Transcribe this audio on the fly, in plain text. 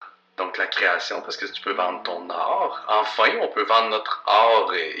donc la création, parce que tu peux vendre ton art. Enfin, on peut vendre notre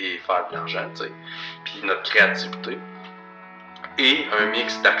art et faire de l'argent, tu sais. Puis notre créativité. Et un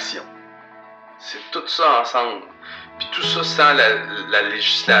mix d'action. C'est tout ça ensemble. Puis tout ça sans la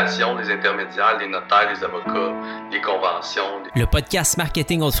législation, les intermédiaires, les notaires, les avocats, les conventions. Le podcast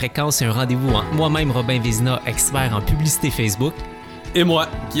Marketing Haute Fréquence, c'est un rendez-vous entre moi-même, Robin Vézina, expert en publicité Facebook. Et moi,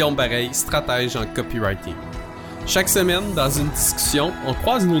 Guillaume Bareil, stratège en copywriting. Chaque semaine, dans une discussion, on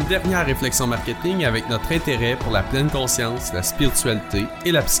croise nos dernières réflexions marketing avec notre intérêt pour la pleine conscience, la spiritualité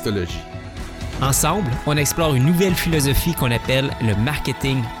et la psychologie. Ensemble, on explore une nouvelle philosophie qu'on appelle le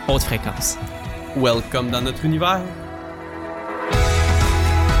marketing haute fréquence. Welcome dans notre univers!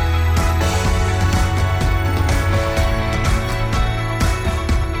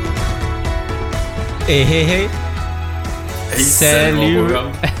 Hey, hey, hey! Hey, salut,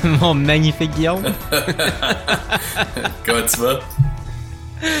 mon magnifique Guillaume! Comment tu vas?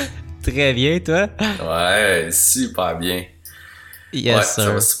 Très bien, toi? Ouais, super bien. Yes, ouais, sir.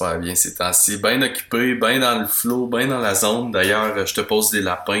 Ça va super bien ces temps-ci. Bien occupé, bien dans le flow, bien dans la zone. D'ailleurs, je te pose des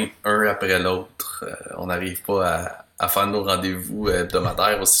lapins un après l'autre. On n'arrive pas à faire nos rendez-vous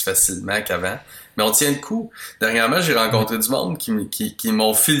hebdomadaires aussi facilement qu'avant. Mais on tient le coup. Dernièrement, j'ai rencontré du monde qui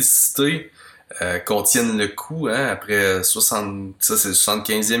m'ont félicité qu'on tienne le coup, hein, après 60... Ça, c'est le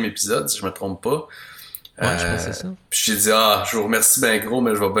 75e épisode, si je me trompe pas. Ouais, je pense que c'est ça. Puis j'ai dit, je vous remercie bien gros,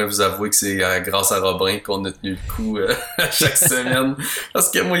 mais je vais bien vous avouer que c'est grâce à Robin qu'on a tenu le coup chaque semaine.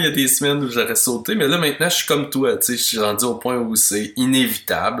 Parce que moi, il y a des semaines où j'aurais sauté, mais là, maintenant, je suis comme toi, tu sais, je suis rendu au point où c'est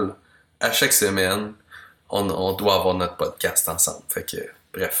inévitable. À chaque semaine, on doit avoir notre podcast ensemble. Fait que,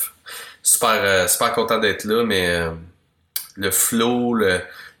 bref, super content d'être là, mais le flow, le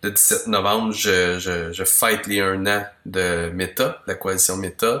 17 novembre, je fête les 1 an de Meta, la coalition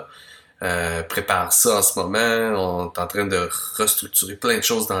Meta. Prépare ça en ce moment. On est en train de restructurer plein de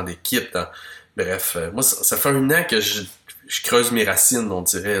choses dans l'équipe. Bref, moi, ça fait 1 an que je creuse mes racines, on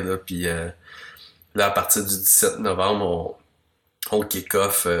dirait. Là. Puis là, à partir du 17 novembre, on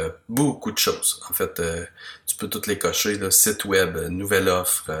kick-off beaucoup de choses. En fait, tu peux toutes les cocher. Là, site web, nouvelle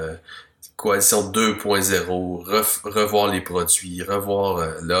offre, coalition 2.0, revoir les produits,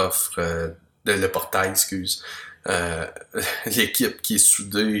 revoir l'offre, le portail, excuse. L'équipe qui est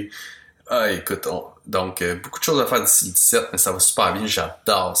soudée. Écoute, donc beaucoup de choses à faire d'ici le 17, mais ça va super bien.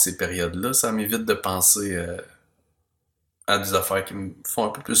 J'adore ces périodes-là. Ça m'évite de penser à des affaires qui me font un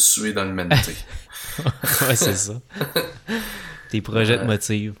peu plus suer dans l'humanité. Ouais, c'est ça. Tes projets te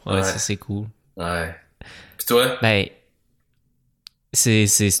motivent. Ouais, ça, c'est cool. Ouais. Puis toi? Ben,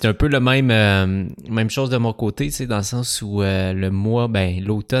 c'est un peu le même chose de mon côté, tu sais, dans le sens où le mois,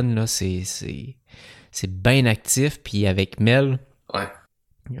 l'automne, là, c'est bien actif. Puis avec Mel... Ouais.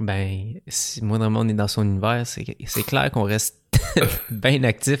 Ben, si moi, on est dans son univers, c'est clair qu'on reste bien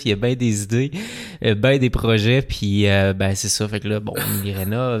actif, il y a bien des idées, bien des projets, puis c'est ça, fait que là, bon, on les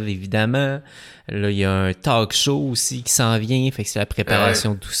rénove, évidemment. Là, il y a un talk show aussi qui s'en vient, fait que c'est la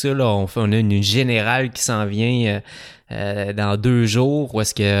préparation de tout ça, là. On a une générale qui s'en vient dans 2 jours, où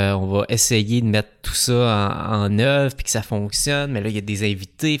est-ce qu'on va essayer de mettre tout ça en œuvre, puis que ça fonctionne, mais là, il y a des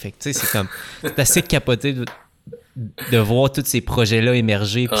invités, fait que tu sais, c'est assez capoté de voir tous ces projets-là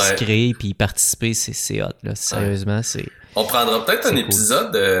émerger, puis se créer, puis y participer, c'est hot, là. Sérieusement, c'est... On prendra peut-être un cool.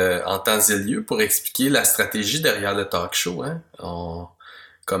 épisode en temps et lieu pour expliquer la stratégie derrière le talk show, hein.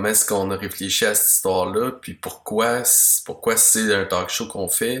 Comment est-ce qu'on a réfléchi à cette histoire-là, puis pourquoi c'est un talk show qu'on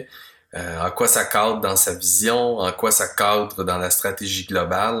fait, en quoi ça cadre dans sa vision, en quoi ça cadre dans la stratégie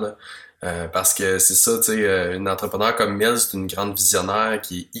globale. Parce que c'est ça, tu sais, une entrepreneur comme Mel, c'est une grande visionnaire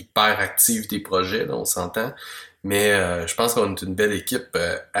qui est hyper active des projets, là, on s'entend. Mais je pense qu'on est une belle équipe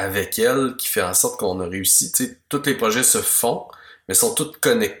avec elle qui fait en sorte qu'on a réussi. Tu sais, tous les projets se font, mais sont tous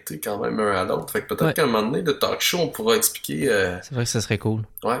connectés quand même un à l'autre. Fait que peut-être qu'à un moment donné, le talk show, on pourra expliquer... c'est vrai que ça serait cool.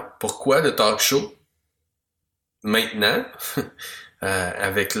 Ouais, pourquoi le talk show, maintenant,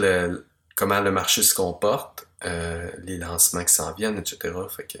 avec comment le marché se comporte, les lancements qui s'en viennent, etc.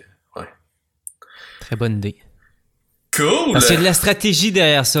 Fait que, ouais. Très bonne idée. Cool! Parce qu'il y a de la stratégie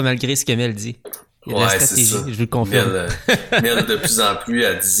derrière ça, malgré ce que Mel dit. Il y a de la stratégie, c'est ça. Je vous le confirme. Mel, de plus en plus,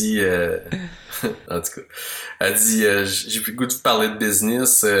 a dit... en tout cas, elle dit j'ai plus le goût de vous parler de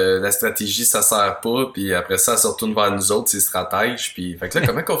business, la stratégie, ça sert pas, puis après ça, elle se retourne vers nous autres, c'est stratège, puis... Fait que là,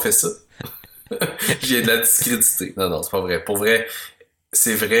 comment qu'on fait ça? J'ai de la discrédité. Non, c'est pas vrai. Pour vrai,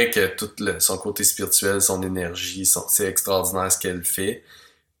 c'est vrai que tout son côté spirituel, son énergie, c'est extraordinaire ce qu'elle fait,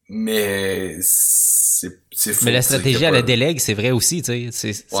 mais c'est faux. Mais la stratégie, elle la délègue, c'est vrai aussi, tu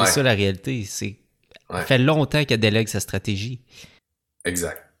sais. C'est ça la réalité. Ça fait longtemps qu'elle délègue sa stratégie.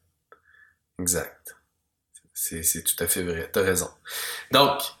 Exact. C'est tout à fait vrai. T'as raison.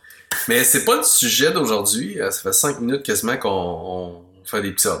 Donc, Mais c'est pas le sujet d'aujourd'hui. Ça fait 5 minutes quasiment qu'on fait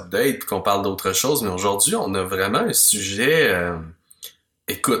des petits updates, qu'on parle d'autre chose. Mais aujourd'hui, on a vraiment un sujet,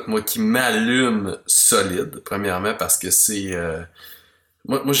 écoute, moi, qui m'allume solide. Premièrement, parce que c'est...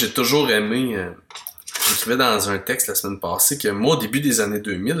 Moi, j'ai toujours aimé... J'écrivais dans un texte la semaine passée que moi, au début des années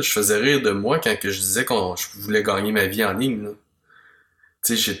 2000, je faisais rire de moi quand que je disais je voulais gagner ma vie en ligne, là.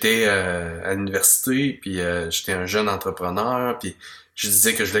 Tu sais, j'étais à l'université, puis j'étais un jeune entrepreneur, puis je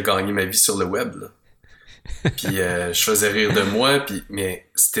disais que je voulais gagner ma vie sur le web, là. Puis je faisais rire de moi, mais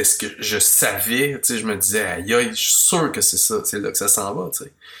c'était ce que je savais, tu sais, je me disais, aïe aïe, je suis sûr que c'est ça, c'est là que ça s'en va, tu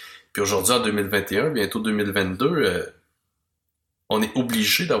sais. Puis aujourd'hui, en 2021, bientôt 2022, on est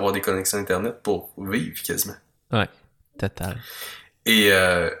obligé d'avoir des connexions Internet pour vivre quasiment. Ouais, total. Et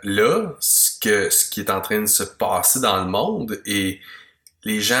là, ce qui est en train de se passer dans le monde, et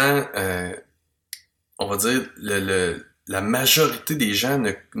les gens, on va dire, la majorité des gens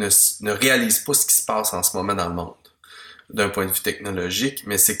ne réalisent pas ce qui se passe en ce moment dans le monde, d'un point de vue technologique,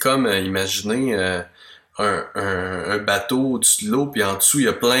 mais c'est comme, imaginez un bateau au-dessus de l'eau, puis en dessous, il y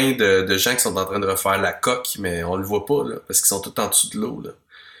a plein de gens qui sont en train de refaire la coque, mais on le voit pas, là, parce qu'ils sont tous en dessous de l'eau, là.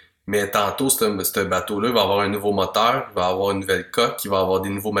 Mais tantôt, ce bateau-là, il va avoir un nouveau moteur, il va avoir une nouvelle coque, il va avoir des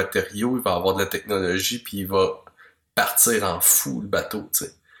nouveaux matériaux, il va avoir de la technologie, puis il va partir en fou, le bateau, tu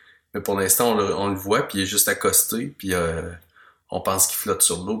sais. Mais pour l'instant, on le voit, puis il est juste accosté, puis on pense qu'il flotte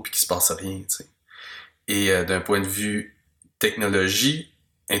sur l'eau, puis qu'il se passe rien, tu sais. Et d'un point de vue technologie,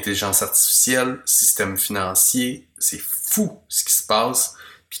 intelligence artificielle, système financier, c'est fou ce qui se passe.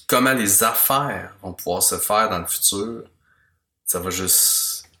 Puis comment les affaires vont pouvoir se faire dans le futur, ça va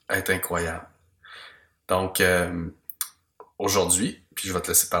juste être incroyable. Donc, aujourd'hui, puis je vais te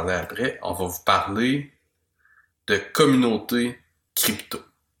laisser parler après, on va vous parler de communauté crypto.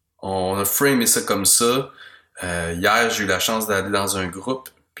 On a framé ça comme ça. Hier, j'ai eu la chance d'aller dans un groupe,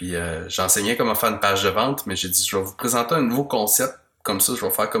 puis j'enseignais comment faire une page de vente, mais j'ai dit, je vais vous présenter un nouveau concept. Comme ça, je vais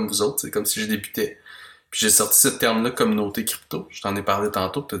faire comme vous autres. C'est comme si je débutais. Puis j'ai sorti ce terme-là, communauté crypto. Je t'en ai parlé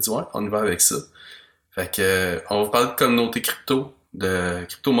tantôt. Tu as dit, ouais, on y va avec ça. Fait que, on va vous parler de communauté crypto, de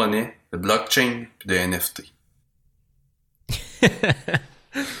crypto-monnaie, de blockchain, puis de NFT.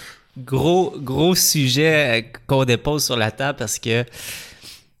 Gros sujet qu'on dépose sur la table parce que,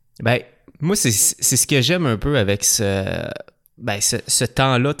 ben, moi, c'est ce que j'aime un peu avec ce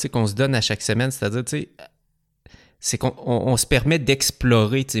temps-là, tu sais, qu'on se donne à chaque semaine. C'est-à-dire, tu sais, c'est qu'on se permet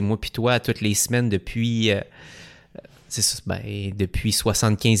d'explorer, tu sais, moi puis toi, toutes les semaines depuis, depuis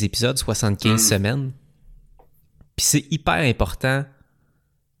 75 épisodes, 75 semaines. Puis c'est hyper important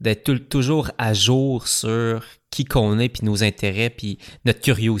d'être toujours à jour sur qui qu'on est, puis nos intérêts, puis notre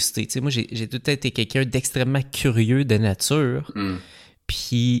curiosité. Tu sais, moi, j'ai tout le temps été quelqu'un d'extrêmement curieux de nature.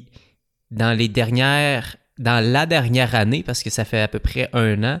 Puis dans la dernière année, parce que ça fait à peu près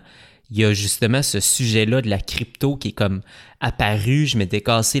 1 an, il y a justement ce sujet-là de la crypto qui est comme apparu. Je m'étais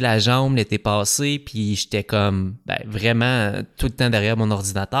cassé la jambe l'été passé, puis j'étais comme vraiment tout le temps derrière mon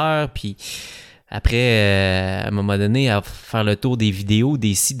ordinateur. Puis après, à un moment donné, à faire le tour des vidéos,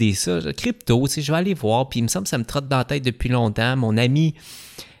 des ci, des ça, crypto, tu sais, je vais aller voir. Puis il me semble que ça me trotte dans la tête depuis longtemps. Mon ami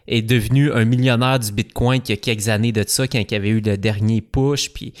est devenu un millionnaire du Bitcoin il y a quelques années de ça, quand il y avait eu le dernier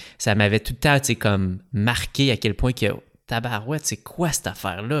push. Puis ça m'avait tout le temps, tu sais, comme marqué à quel point que tabarouette, c'est quoi cette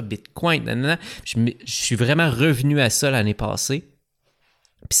affaire-là, Bitcoin? Nanana. Je suis vraiment revenu à ça l'année passée.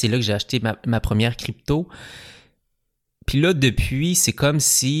 Puis c'est là que j'ai acheté ma première crypto. Puis là, depuis, c'est comme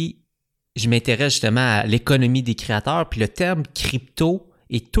si je m'intéresse justement à l'économie des créateurs. Puis le terme crypto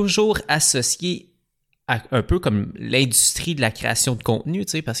est toujours associé à un peu comme l'industrie de la création de contenu,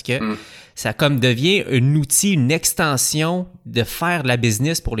 tu sais, parce que ça comme devient un outil, une extension de faire de la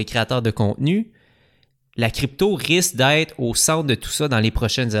business pour les créateurs de contenu. La crypto risque d'être au centre de tout ça dans les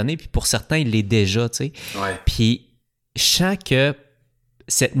prochaines années, puis pour certains, il l'est déjà, tu sais. Ouais. Puis je sens que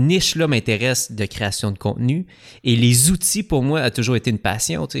cette niche-là m'intéresse de création de contenu, et les outils, pour moi, a toujours été une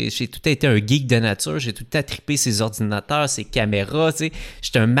passion, tu sais. J'ai tout le temps été un geek de nature, j'ai tout le temps trippé ses ordinateurs, ses caméras, tu sais.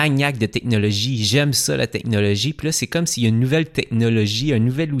 J'étais un maniaque de technologie, j'aime ça, la technologie. Puis là, c'est comme s'il y a une nouvelle technologie, un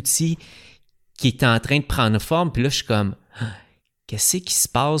nouvel outil qui est en train de prendre forme, puis là, je suis comme, qu'est-ce qui se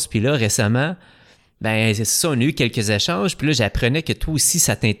passe? Puis là, récemment, ben c'est ça, on a eu quelques échanges, puis là, j'apprenais que toi aussi,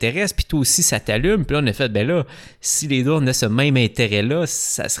 ça t'intéresse, puis toi aussi, ça t'allume. Puis là, on a fait, ben là, si les deux, on a ce même intérêt-là,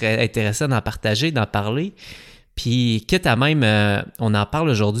 ça serait intéressant d'en partager, d'en parler. Puis, quitte à même, on en parle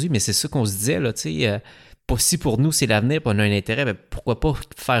aujourd'hui, mais c'est ça qu'on se disait, là, tu sais, pas si pour nous, c'est l'avenir, puis on a un intérêt, ben pourquoi pas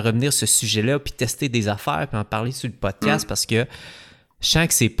faire revenir ce sujet-là, puis tester des affaires, puis en parler sur le podcast, parce que je sens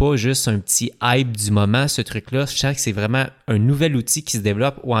que c'est pas juste un petit hype du moment, ce truc-là. Je sens que c'est vraiment un nouvel outil qui se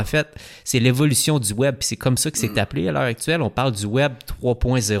développe, ou en fait, c'est l'évolution du web. Puis c'est comme ça que c'est appelé à l'heure actuelle. On parle du web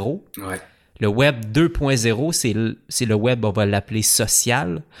 3.0. Ouais. Le web 2.0, c'est le web, on va l'appeler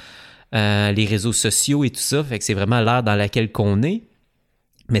social. Les réseaux sociaux et tout ça. Fait que c'est vraiment l'ère dans laquelle qu'on est.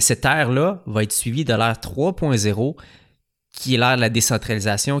 Mais cette ère-là va être suivie de l'ère 3.0, qui est l'ère de la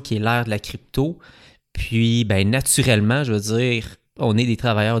décentralisation, qui est l'ère de la crypto. Puis, ben naturellement, je veux dire, on est des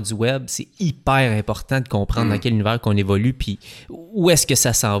travailleurs du web, c'est hyper important de comprendre dans quel univers qu'on évolue, puis où est-ce que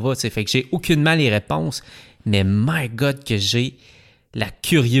ça s'en va, tu sais. Fait que j'ai aucunement les réponses, mais my God que j'ai la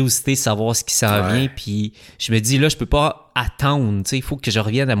curiosité de savoir ce qui s'en vient, puis je me dis, là, je peux pas attendre, tu sais, il faut que je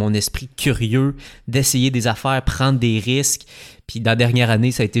revienne à mon esprit curieux, d'essayer des affaires, prendre des risques, puis dans la dernière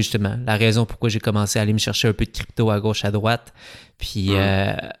année, ça a été justement la raison pourquoi j'ai commencé à aller me chercher un peu de crypto à gauche, à droite, puis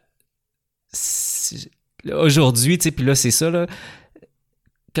aujourd'hui, tu sais, puis là, c'est ça, là,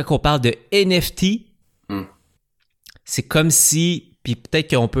 quand on parle de NFT, c'est comme si, puis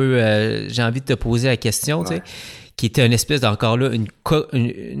peut-être qu'on peut, j'ai envie de te poser la question, tu sais, qui était une espèce d'encore là,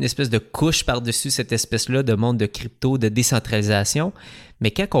 une espèce de couche par-dessus cette espèce-là de monde de crypto, de décentralisation. Mais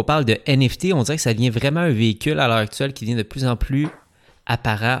quand on parle de NFT, on dirait que ça devient vraiment un véhicule à l'heure actuelle qui devient de plus en plus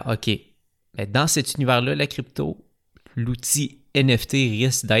apparent. OK, mais dans cet univers-là, la crypto, l'outil NFT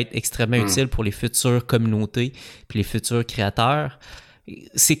risque d'être extrêmement utile pour les futures communautés puis les futurs créateurs.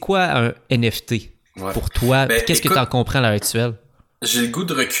 C'est quoi un NFT pour toi? Ben, qu'est-ce que tu en comprends à l'heure actuelle? J'ai le goût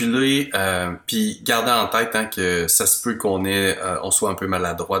de reculer, puis garder en tête que ça se peut on soit un peu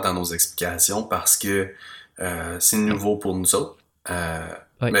maladroit dans nos explications parce que c'est nouveau pour nous autres.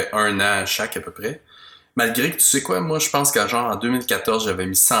 Mais 1 an chaque à peu près. Malgré que, tu sais quoi, moi je pense en 2014, j'avais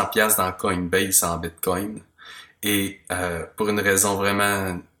mis 100$ dans Coinbase en Bitcoin. Et pour une raison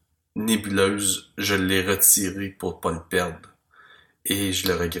vraiment nébuleuse, je l'ai retiré pour pas le perdre. Et je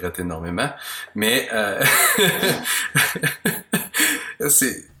le regrette énormément. Mais je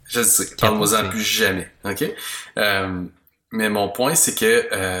sais, parle-moi-en plus jamais, ok? Mais mon point, c'est que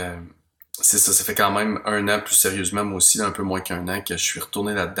c'est ça fait quand même 1 an plus sérieusement, moi aussi, un peu moins qu'1 an que je suis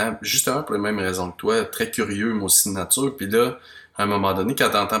retourné là-dedans, justement pour les mêmes raisons que toi, très curieux, moi aussi de nature, puis là, à un moment donné, quand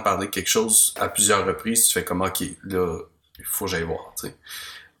t'entends parler de quelque chose à plusieurs reprises, tu fais comme, ok, là, il faut que j'aille voir, tu sais.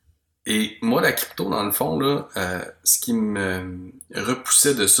 Et moi, la crypto, dans le fond, là, ce qui me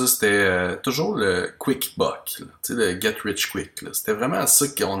repoussait de ça, c'était toujours le quick buck, tu sais, le get rich quick. Là. C'était vraiment ça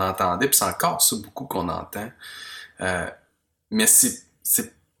qu'on entendait, puis c'est encore ça beaucoup qu'on entend. Mais c'est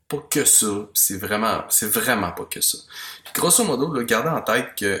pas que ça, c'est vraiment pas que ça. Puis, grosso modo, là, gardez en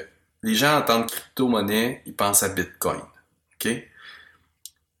tête que les gens entendent crypto-monnaie, ils pensent à Bitcoin. OK?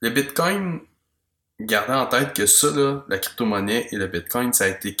 Le Bitcoin, gardez en tête que ça, là, la crypto-monnaie et le Bitcoin, ça a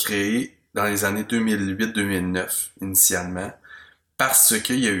été créé dans les années 2008-2009, initialement, parce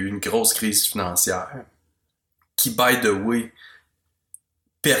qu'il y a eu une grosse crise financière qui, by the way,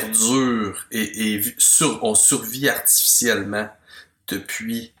 perdure et on survit artificiellement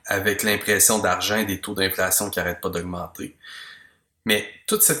depuis avec l'impression d'argent et des taux d'inflation qui n'arrêtent pas d'augmenter. Mais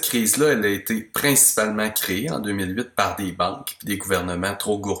toute cette crise-là, elle a été principalement créée en 2008 par des banques et des gouvernements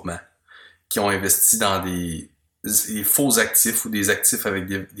trop gourmands qui ont investi dans des faux actifs ou des actifs avec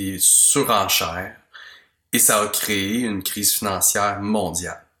des surenchères. Et ça a créé une crise financière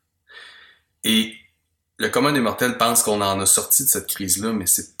mondiale. Et le commun des mortels pense qu'on en a sorti de cette crise-là, mais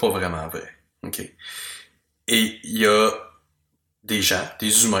c'est pas vraiment vrai. Okay? Et il y a des gens,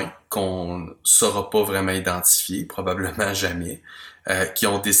 des humains, qu'on saura pas vraiment identifier, probablement jamais, qui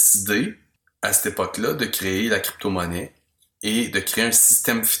ont décidé, à cette époque-là, de créer la crypto-monnaie et de créer un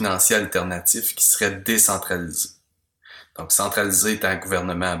système financier alternatif qui serait décentralisé. Donc, centralisé étant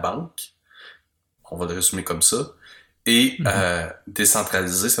gouvernement, banque, on va le résumer comme ça, et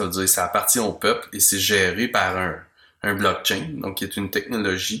décentralisé, ça veut dire que ça appartient au peuple et c'est géré par un blockchain, donc qui est une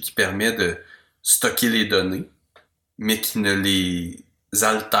technologie qui permet de stocker les données, mais qui ne les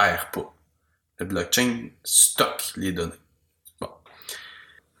altère pas. Le blockchain stocke les données. Bon.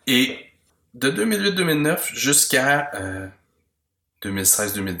 Et de 2008-2009 jusqu'à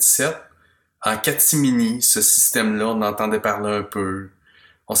 2016-2017, en catimini, ce système-là, on entendait parler un peu,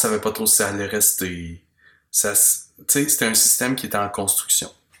 on savait pas trop si ça allait rester. C'était un système qui était en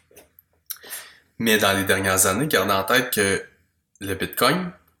construction. Mais dans les dernières années, gardez en tête que le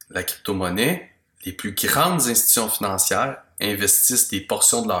Bitcoin, la crypto-monnaie, les plus grandes institutions financières investissent des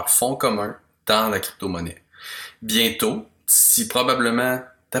portions de leurs fonds communs dans la crypto-monnaie. Bientôt, si probablement,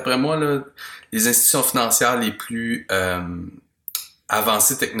 d'après moi, là, les institutions financières les plus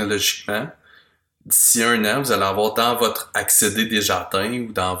avancées technologiquement, d'ici 1 an, vous allez avoir dans votre accédé Desjardins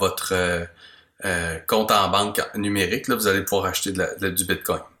ou dans votre compte en banque numérique, là, vous allez pouvoir acheter du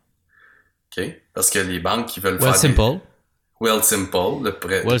Bitcoin. OK? Parce que les banques qui veulent faire Wealthsimple, le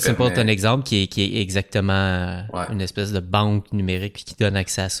prêt. Wealthsimple est un exemple qui est exactement une espèce de banque numérique qui donne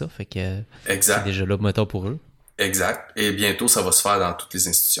accès à ça. Fait que c'est déjà là, mettons, pour eux. Exact. Et bientôt, ça va se faire dans toutes les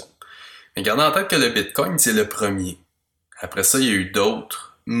institutions. Mais gardez en tête que le Bitcoin, c'est le premier. Après ça, il y a eu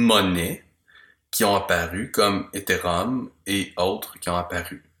d'autres monnaies qui ont apparu, comme Ethereum et autres qui ont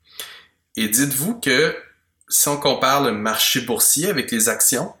apparu. Et dites-vous que si on compare le marché boursier avec les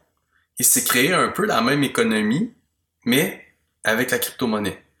actions, il s'est créé un peu la même économie, mais avec la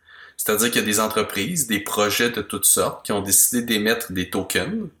crypto-monnaie. C'est-à-dire qu'il y a des entreprises, des projets de toutes sortes qui ont décidé d'émettre des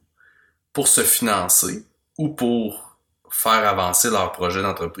tokens pour se financer ou pour faire avancer leur projet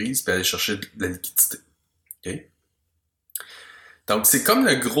d'entreprise puis aller chercher de la liquidité. Okay? Donc, c'est comme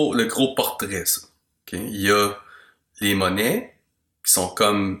le gros portrait, ça. Okay? Il y a les monnaies qui sont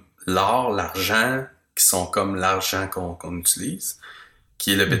comme l'or, l'argent, qui sont comme l'argent qu'on utilise,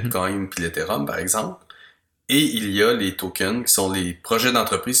 qui est le Bitcoin puis l'Ethereum, par exemple. Et il y a les tokens, qui sont les projets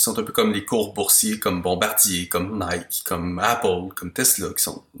d'entreprise, qui sont un peu comme les cours boursiers, comme Bombardier, comme Nike, comme Apple, comme Tesla, qui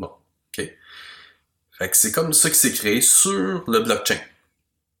sont... Bon, OK. Fait que c'est comme ça qui s'est créé sur le blockchain,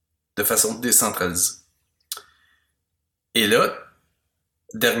 de façon décentralisée. Et là,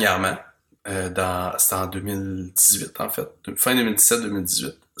 dernièrement, c'était en 2018, en fait, fin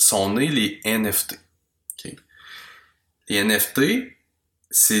 2017-2018, sont nés les NFT. Okay. Les NFT,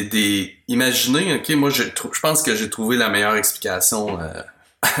 c'est des... Imaginez, OK, moi, je pense que j'ai trouvé la meilleure explication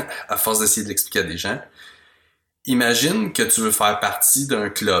à force d'essayer de l'expliquer à des gens. Imagine que tu veux faire partie d'un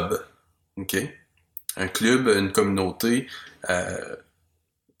club, OK? Un club, une communauté,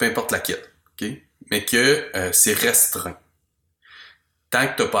 peu importe laquelle, OK? Mais que c'est restreint. Tant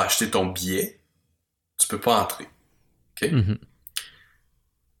que tu n'as pas acheté ton billet, tu peux pas entrer. OK? Mm-hmm.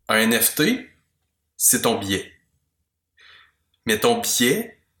 Un NFT, c'est ton billet. Mais ton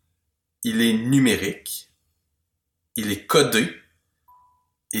billet, il est numérique, il est codé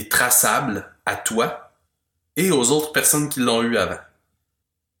et traçable à toi et aux autres personnes qui l'ont eu avant.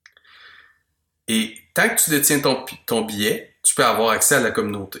 Et tant que tu détiens ton billet, tu peux avoir accès à la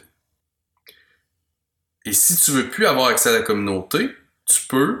communauté. Et si tu veux plus avoir accès à la communauté, tu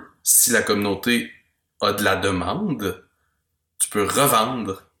peux, si la communauté a de la demande, tu peux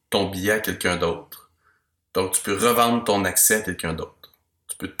revendre ton billet à quelqu'un d'autre. Donc, tu peux revendre ton accès à quelqu'un d'autre.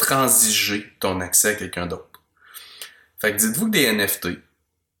 Tu peux transiger ton accès à quelqu'un d'autre. Fait que dites-vous que des NFT,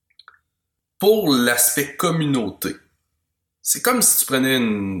 pour l'aspect communauté, c'est comme si tu prenais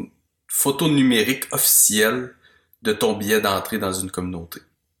une photo numérique officielle de ton billet d'entrée dans une communauté.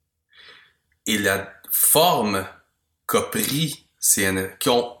 Et la forme qu'a pris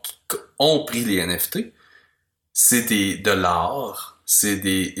ont pris les NFT, c'est de l'art.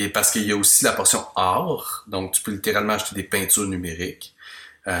 Et parce qu'il y a aussi la portion art, donc tu peux littéralement acheter des peintures numériques.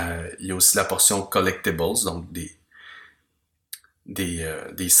 Il y a aussi la portion collectibles, donc des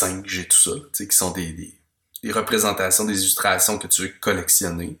 5G, tout ça, qui sont des représentations, des illustrations que tu veux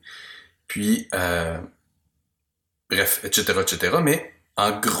collectionner. Puis, bref, etc. Mais,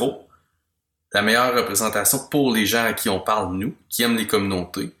 en gros, la meilleure représentation pour les gens à qui on parle, nous, qui aiment les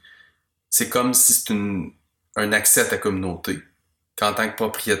communautés, c'est comme si c'est un accès à ta communauté. Qu'en tant que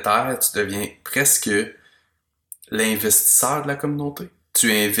propriétaire, tu deviens presque l'investisseur de la communauté.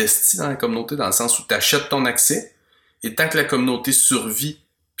 Tu investis dans la communauté dans le sens où tu achètes ton accès et tant que la communauté survit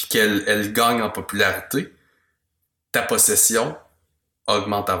puis qu'elle gagne en popularité, ta possession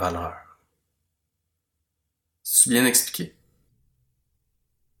augmente en valeur. C'est bien expliqué?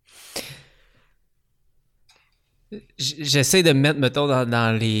 J'essaie de me mettre, mettons,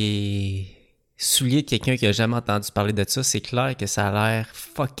 dans les souliers de quelqu'un qui a jamais entendu parler de ça. C'est clair que ça a l'air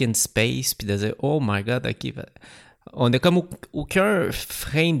fucking space, puis de dire « Oh my God, OK. » On n'a comme aucun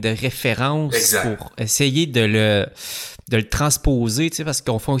frame de référence pour essayer de le transposer, tu sais, parce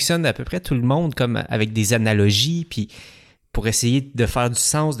qu'on fonctionne à peu près tout le monde comme avec des analogies, puis pour essayer de faire du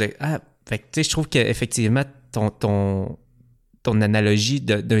sens de... fait que, tu sais, je trouve qu'effectivement, ton analogie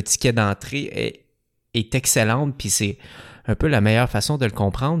d'un ticket d'entrée est excellente, puis c'est un peu la meilleure façon de le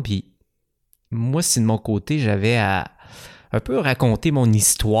comprendre. Puis moi, si de mon côté, j'avais à un peu raconter mon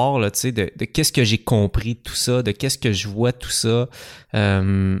histoire, là, tu sais, de qu'est-ce que j'ai compris de tout ça, de qu'est-ce que je vois de tout ça,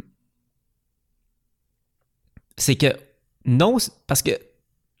 c'est que non, parce que,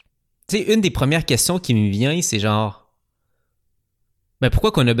 tu sais, une des premières questions qui me vient, c'est genre, ben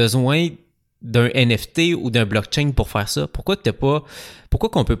pourquoi qu'on a besoin d'un NFT ou d'un blockchain pour faire ça? Pourquoi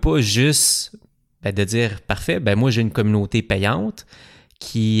qu'on peut pas juste de dire, parfait, ben moi j'ai une communauté payante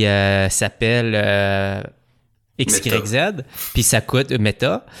qui s'appelle XYZ, puis ça coûte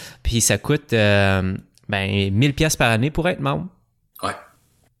Meta, puis ça coûte 1000$ par année pour être membre. Ouais.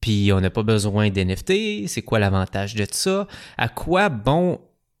 Puis on n'a pas besoin d'NFT. C'est quoi l'avantage de ça? À quoi bon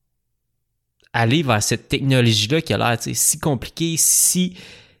aller vers cette technologie-là qui a l'air si compliquée,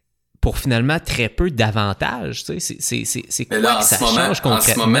 pour finalement très peu d'avantages? C'est quoi là, que ça change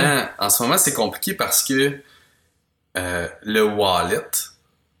concrètement? En ce moment, c'est compliqué parce que le wallet,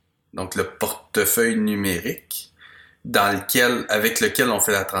 donc le portefeuille numérique avec lequel on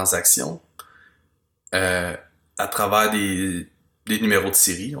fait la transaction, à travers des numéros de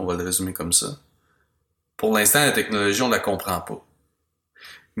série, on va le résumer comme ça. Pour l'instant, la technologie, on la comprend pas.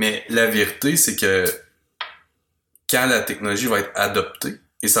 Mais la vérité, c'est que quand la technologie va être adoptée,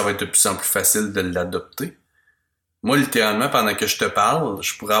 et ça va être de plus en plus facile de l'adopter, moi, littéralement, pendant que je te parle,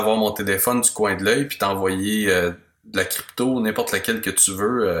 je pourrais avoir mon téléphone du coin de l'œil puis t'envoyer de la crypto, n'importe laquelle que tu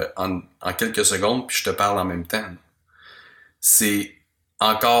veux, en quelques secondes, puis je te parle en même temps. C'est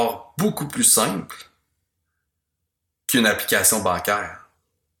encore beaucoup plus simple qu'une application bancaire.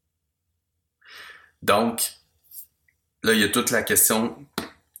 Donc, là, il y a toute la question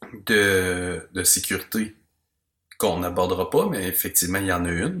de sécurité qu'on n'abordera pas, mais effectivement, il y en a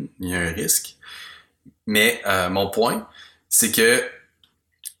une, il y a un risque. Mais mon point, c'est que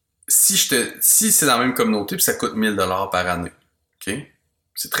si c'est dans la même communauté puis ça coûte 1000$ par année, ok,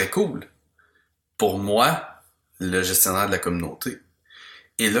 c'est très cool. Pour moi, le gestionnaire de la communauté.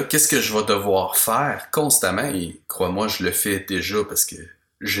 Et là, qu'est-ce que je vais devoir faire constamment? Et crois-moi, je le fais déjà parce que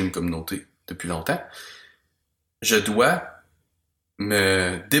j'ai une communauté depuis longtemps. Je dois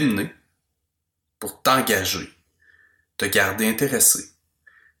me démener pour t'engager, te garder intéressé,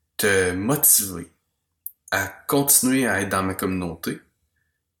 te motiver à continuer à être dans ma communauté,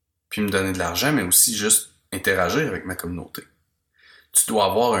 puis me donner de l'argent, mais aussi juste interagir avec ma communauté. Tu dois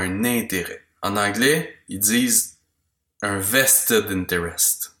avoir un intérêt. En anglais, ils disent un vested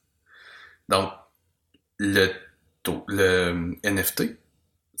interest. Donc, le NFT,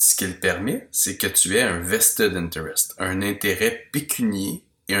 ce qu'il permet, c'est que tu aies un vested interest, un intérêt pécunier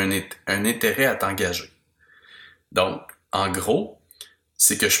et un intérêt à t'engager. Donc, en gros,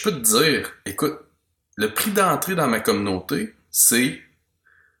 c'est que je peux te dire, écoute, le prix d'entrée dans ma communauté, c'est,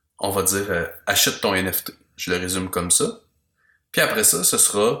 on va dire, achète ton NFT. Je le résume comme ça. Puis après ça, ce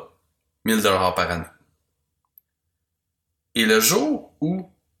sera 1000$ par année. Et le jour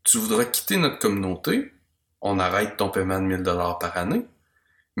où tu voudras quitter notre communauté, on arrête ton paiement de 1000$ par année.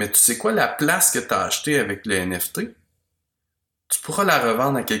 Mais tu sais quoi, la place que tu as achetée avec le NFT, tu pourras la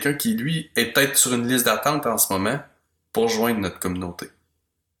revendre à quelqu'un qui, lui, est peut-être sur une liste d'attente en ce moment pour joindre notre communauté.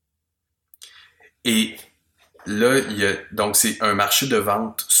 Et là, donc c'est un marché de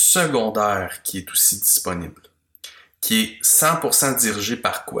vente secondaire qui est aussi disponible, qui est 100% dirigé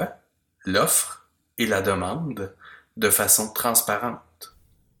par quoi? L'offre et la demande de façon transparente.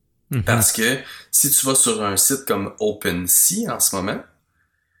 Mm-hmm. Parce que si tu vas sur un site comme OpenSea en ce moment,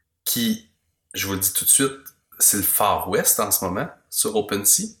 qui, je vous le dis tout de suite, c'est le Far West en ce moment sur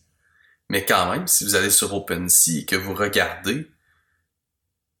OpenSea, mais quand même, si vous allez sur OpenSea et que vous regardez,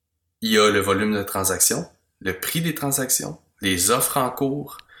 il y a le volume de transactions, le prix des transactions, les offres en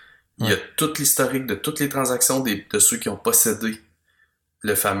cours, il y a tout l'historique de toutes les transactions de ceux qui ont possédé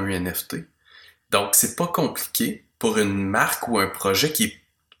le fameux NFT. Donc, c'est pas compliqué pour une marque ou un projet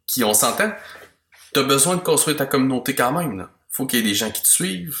qui on s'entend, t'as besoin de construire ta communauté quand même, là. Faut qu'il y ait des gens qui te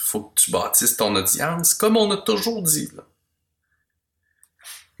suivent, faut que tu bâtisses ton audience, comme on a toujours dit, là.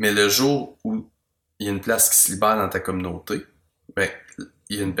 Mais le jour où il y a une place qui se libère dans ta communauté, ben,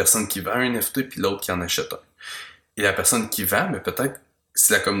 il y a une personne qui vend un NFT puis l'autre qui en achète un. Et la personne qui vend, mais peut-être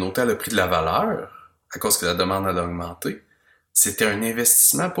si la communauté elle a pris de la valeur, à cause que la demande elle a augmenté, c'était un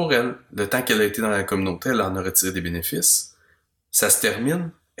investissement pour elle. Le temps qu'elle a été dans la communauté, elle en a retiré des bénéfices. Ça se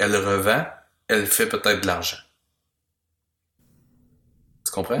termine, elle revend, elle fait peut-être de l'argent.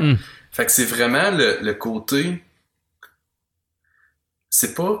 Tu comprends? Mm. Fait que c'est vraiment le côté...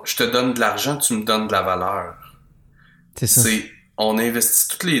 C'est pas « je te donne de l'argent, tu me donnes de la valeur ». C'est ça. C'est on investit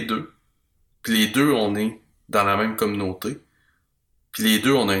toutes les deux, puis les deux, on est dans la même communauté, puis les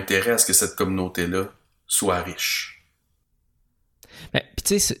deux, on a intérêt à ce que cette communauté-là soit riche. Ben, puis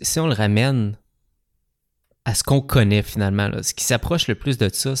tu sais, si on le ramène à ce qu'on connaît finalement, là, ce qui s'approche le plus de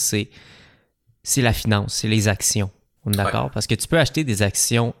ça, c'est la finance, c'est les actions. On est d'accord? Ouais. Parce que tu peux acheter des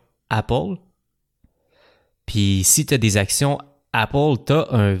actions Apple, puis si tu as des actions Apple, tu as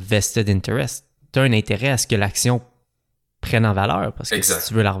un vested interest. Tu as un intérêt à ce que l'action prenne en valeur. Parce que si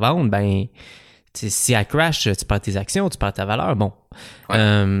tu veux la revendre, ben, si elle crash, tu perds tes actions, tu perds ta valeur. Bon.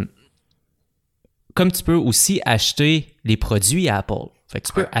 Ouais. Comme tu peux aussi acheter les produits à Apple. Fait que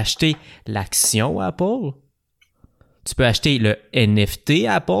tu peux acheter l'action Apple Tu peux acheter le NFT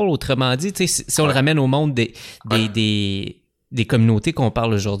Apple, autrement dit, tu sais, si on le ramène au monde des communautés qu'on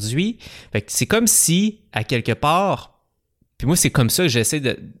parle aujourd'hui. Fait que c'est comme si, à quelque part, puis moi, c'est comme ça que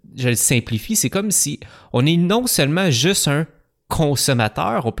je le simplifie, c'est comme si on est non seulement juste un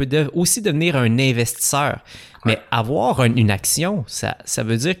consommateur, on peut aussi devenir un investisseur. Mais avoir une action, ça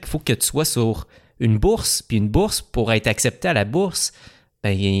veut dire qu'il faut que tu sois sur une bourse, puis une bourse, pour être accepté à la bourse,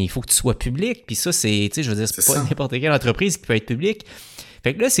 ben, il faut que tu sois public, puis ça, c'est, tu sais, je veux dire, c'est pas n'importe quelle entreprise qui peut être publique.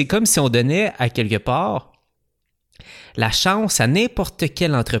 Fait que là, c'est comme si on donnait à quelque part la chance à n'importe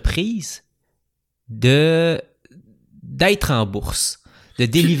quelle entreprise d'être en bourse, de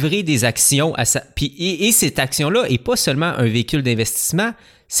délivrer des actions à sa... Puis, et cette action-là n'est pas seulement un véhicule d'investissement,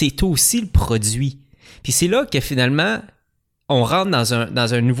 c'est aussi le produit. Puis c'est là que finalement, on rentre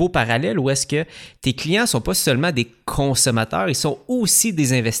dans un nouveau parallèle où est-ce que tes clients ne sont pas seulement des consommateurs, ils sont aussi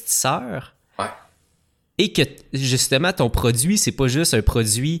des investisseurs. Ouais. Et que justement, ton produit, c'est pas juste un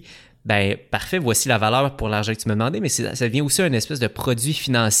produit, ben parfait, voici la valeur pour l'argent que tu m'as demandé, mais ça devient aussi un espèce de produit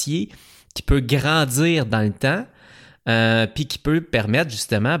financier qui peut grandir dans le temps, puis qui peut permettre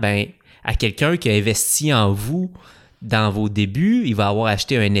justement ben, à quelqu'un qui a investi en vous dans vos débuts, il va avoir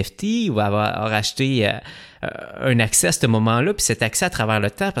acheté un NFT, il va avoir acheté un accès à ce moment-là, puis cet accès à travers le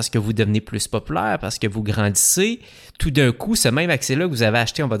temps, parce que vous devenez plus populaire, parce que vous grandissez, tout d'un coup, ce même accès-là que vous avez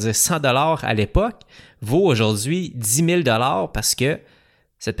acheté, on va dire 100$ à l'époque, vaut aujourd'hui 10 000$ parce que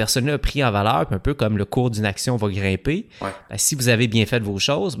cette personne-là a pris en valeur, puis un peu comme le cours d'une action va grimper. Ouais. Ben, si vous avez bien fait vos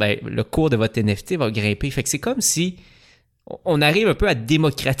choses, ben, le cours de votre NFT va grimper. Fait que c'est comme si on arrive un peu à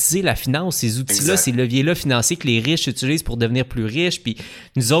démocratiser la finance, ces outils-là, ces leviers-là financiers que les riches utilisent pour devenir plus riches, puis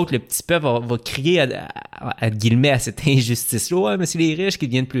nous autres, le petit peuple, va crier à guillemets à cette injustice-là. Ouais, mais c'est les riches qui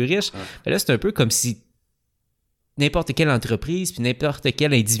deviennent plus riches. Ouais. Ben là, c'est un peu comme si n'importe quelle entreprise puis n'importe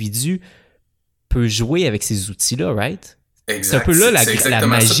quel individu peut jouer avec ces outils-là, right? Exact. C'est un peu là la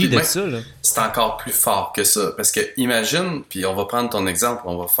magie de ça. Là. C'est encore plus fort que ça, parce que imagine, puis on va prendre ton exemple,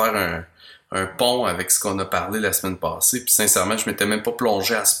 on va faire un pont avec ce qu'on a parlé la semaine passée, puis sincèrement, je m'étais même pas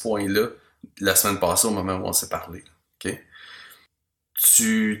plongé à ce point-là la semaine passée au moment où on s'est parlé. Okay?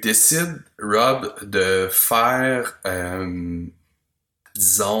 Tu décides, Rob, de faire,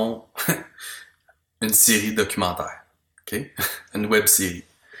 disons, une série documentaire, okay? Une web-série,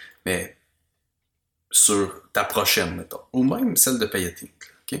 mais sur ta prochaine, mettons, ou même celle de Payatique,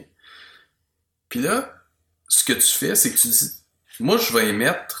 OK? Puis là, ce que tu fais, c'est que tu dis, moi, je vais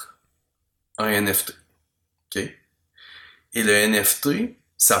émettre un NFT, OK? Et le NFT,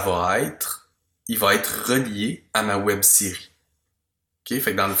 il va être relié à ma web-série, OK?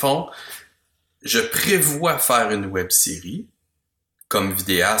 Fait que dans le fond, je prévois faire une web-série comme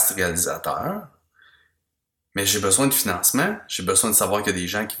vidéaste réalisateur, mais j'ai besoin de financement, j'ai besoin de savoir qu'il y a des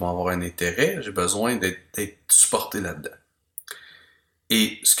gens qui vont avoir un intérêt, j'ai besoin d'être supporté là-dedans.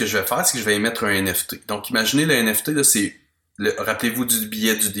 Et ce que je vais faire, c'est que je vais émettre un NFT. Donc, imaginez le NFT, là, rappelez-vous du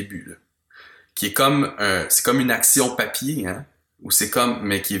billet du début, là, qui est c'est comme une action papier, hein,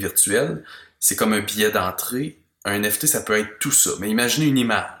 mais qui est virtuel. C'est comme un billet d'entrée. Un NFT, ça peut être tout ça. Mais imaginez une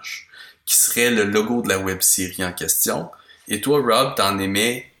image qui serait le logo de la web-série en question. Et toi, Rob, t'en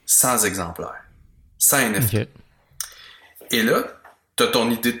émets 100 exemplaires. 100 NFT. Okay. Et là, tu as ton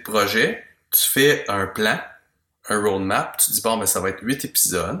idée de projet, tu fais un plan, un roadmap, tu dis, bon, ben ça va être 8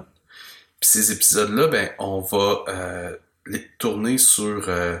 épisodes. Puis ces épisodes-là, ben on va les tourner sur,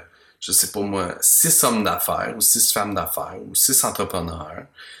 je sais pas moi, 6 hommes d'affaires, ou 6 femmes d'affaires, ou 6 entrepreneurs.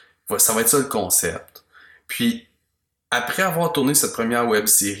 Ça va être ça le concept. Puis, après avoir tourné cette première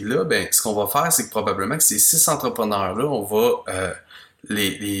web-série-là, ben ce qu'on va faire, c'est que probablement que ces 6 entrepreneurs-là, on va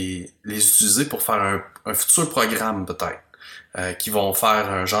les utiliser pour faire un futur programme peut-être, qui vont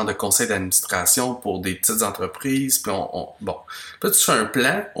faire un genre de conseil d'administration pour des petites entreprises, puis bon. Là, tu fais un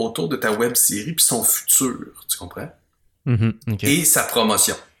plan autour de ta web-série puis son futur, tu comprends? Mm-hmm, okay. Et sa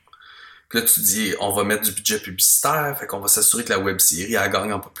promotion. Puis là, tu dis, on va mettre du budget publicitaire, fait qu'on va s'assurer que la web-série, elle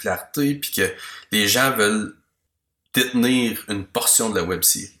gagne en popularité, puis que les gens veulent détenir une portion de la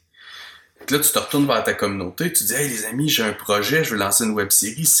web-série. Là, tu te retournes vers ta communauté, tu dis « Hey les amis, j'ai un projet, je veux lancer une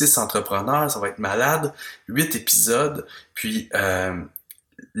web-série, 6 entrepreneurs, ça va être malade, 8 épisodes, puis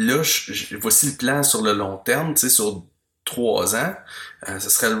là, voici le plan sur le long terme, tu sais, sur 3 ans, ce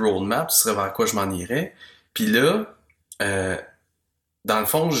serait le roadmap, ce serait vers quoi je m'en irais, puis là, dans le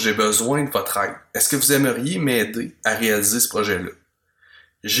fond, j'ai besoin de votre aide. Est-ce que vous aimeriez m'aider à réaliser ce projet-là?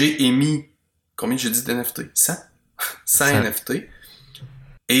 J'ai émis, combien j'ai dit d'NFT? 100? 100 NFT.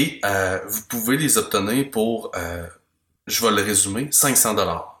 Et vous pouvez les obtenir pour, je vais le résumer,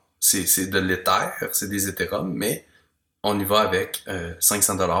 500$. C'est de l'Ether, c'est des Ethereum, mais on y va avec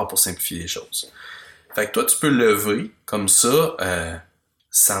 500$ pour simplifier les choses. Fait que toi, tu peux lever comme ça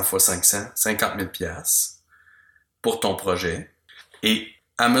 100 fois 500, 50 000 piastres pour ton projet. Et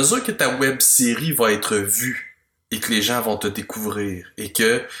à mesure que ta web-série va être vue et que les gens vont te découvrir et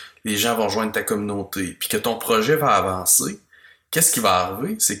que les gens vont rejoindre ta communauté puis que ton projet va avancer, qu'est-ce qui va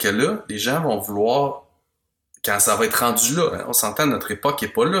arriver? C'est que là, les gens vont vouloir, quand ça va être rendu là, hein, on s'entend, notre époque est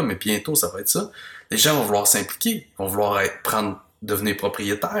pas là, mais bientôt ça va être ça, les gens vont vouloir s'impliquer, vont vouloir devenir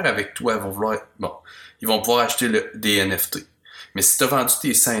propriétaires avec toi, ils vont pouvoir acheter des NFT. Mais si tu as vendu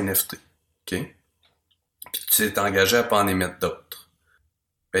tes 100 NFT, OK? Puis tu t'es engagé à pas en émettre d'autres,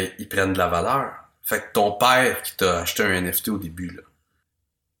 ben, ils prennent de la valeur. Fait que ton père qui t'a acheté un NFT au début, là,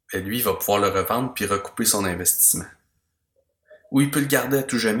 ben, lui, il va pouvoir le revendre puis recouper son investissement. Ou il peut le garder à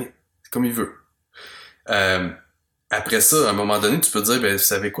tout jamais. C'est comme il veut. Après ça, à un moment donné, tu peux dire, ben, vous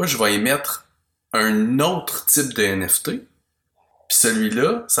savez quoi, je vais émettre un autre type de NFT. Puis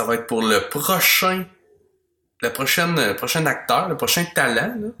celui-là, ça va être pour le prochain acteur, le prochain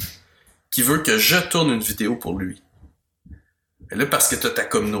talent, là, qui veut que je tourne une vidéo pour lui. Et là, parce que t'as ta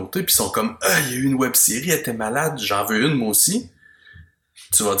communauté, puis ils sont comme, il y a eu une web-série, elle était malade, j'en veux une moi aussi.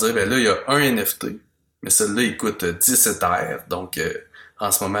 Tu vas dire, ben là, il y a un NFT, mais celui-là, il coûte 10 Ethers, donc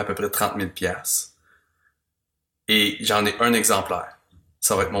en ce moment, à peu près 30 000 piastres. Et j'en ai un exemplaire.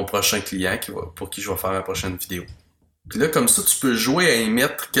 Ça va être mon prochain client pour qui je vais faire ma prochaine vidéo. Puis là, comme ça, tu peux jouer à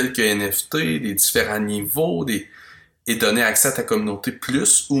émettre quelques NFT, des différents niveaux, et donner accès à ta communauté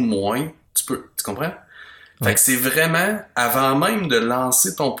plus ou moins. Tu comprends? Ouais. Fait que c'est vraiment, avant même de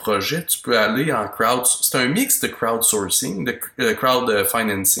lancer ton projet, tu peux aller en c'est un mix de crowdsourcing, de crowd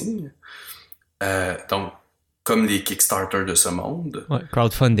financing. Donc, comme les Kickstarter de ce monde. Ouais,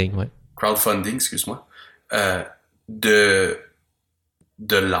 crowdfunding, ouais. Crowdfunding, excuse-moi. De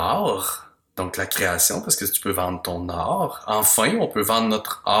l'art, donc la création, parce que tu peux vendre ton art. Enfin, on peut vendre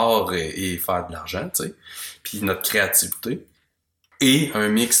notre art et faire de l'argent, tu sais. Puis notre créativité. Et un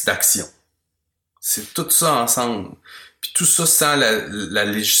mix d'actions. C'est tout ça ensemble. Puis tout ça sans la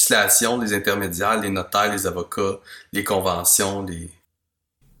législation, les intermédiaires, les notaires, les avocats, les conventions,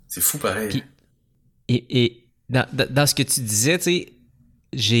 c'est fou pareil. Puis, et dans ce que tu disais, tu sais,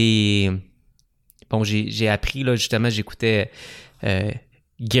 j'ai appris, là, justement, j'écoutais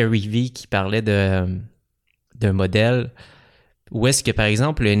Gary Vee qui parlait d'un modèle où est-ce que, par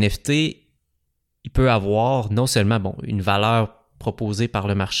exemple, le NFT, il peut avoir non seulement, une valeur proposée par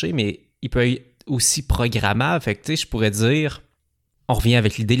le marché, mais il peut être aussi programmable. Fait que, tu sais, je pourrais dire, on revient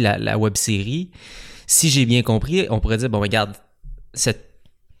avec l'idée de la web-série. Si j'ai bien compris, on pourrait dire, regarde,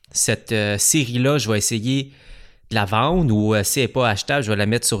 cette série-là, je vais essayer de la vendre, ou si elle n'est pas achetable, je vais la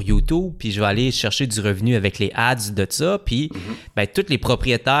mettre sur YouTube, puis je vais aller chercher du revenu avec les ads de ça, puis tous les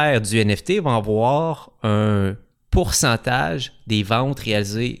propriétaires du NFT vont avoir un pourcentage des ventes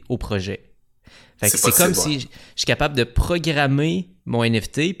réalisées au projet. Fait que c'est comme si je suis capable de programmer mon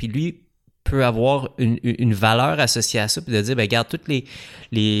NFT, puis lui peut avoir une valeur associée à ça, puis de dire, regarde, toutes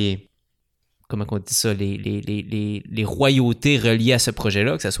les comment on dit ça, les royautés reliées à ce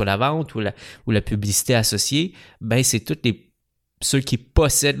projet-là, que ce soit la vente ou la publicité associée, c'est tous ceux qui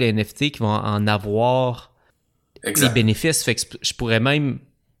possèdent les NFT qui vont en avoir les bénéfices. Fait que je pourrais même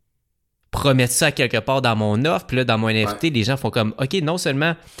promettre ça quelque part dans mon offre, puis là, dans mon NFT, les gens font comme, OK, non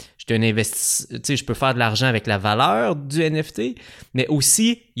seulement je suis un investisseur, tu sais, je peux faire de l'argent avec la valeur du NFT, mais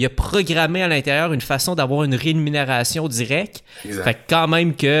aussi, il y a programmé à l'intérieur une façon d'avoir une rémunération directe. Exact. Fait que quand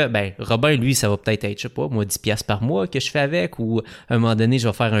même que, Robin, lui, ça va peut-être être, je sais pas, moi, 10 piastres par mois que je fais avec, ou à un moment donné, je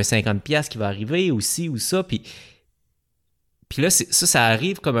vais faire un 50 piastres qui va arriver, ou ci, ou ça, puis là, ça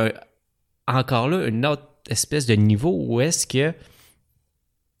arrive comme encore là, une autre espèce de niveau où est-ce que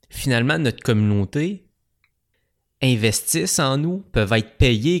finalement, notre communauté investissent en nous, peuvent être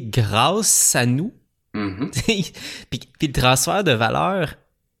payés grâce à nous. Mm-hmm. puis le transfert de valeur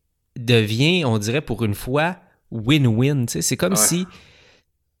devient, on dirait pour une fois, win-win. C'est comme si,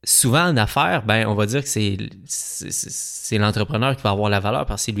 souvent en affaires, on va dire que c'est l'entrepreneur qui va avoir la valeur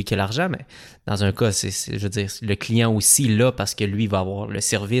parce que c'est lui qui a l'argent, mais dans un cas, je veux dire, le client aussi là parce que lui va avoir le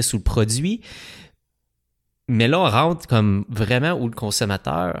service ou le produit. Mais là, on rentre comme vraiment où le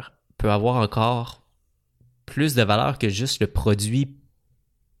consommateur peut avoir encore plus de valeur que juste le produit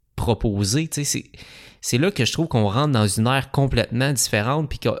proposé. C'est là que je trouve qu'on rentre dans une ère complètement différente,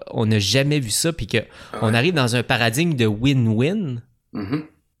 puis qu'on n'a jamais vu ça, puis qu'on arrive dans un paradigme de win-win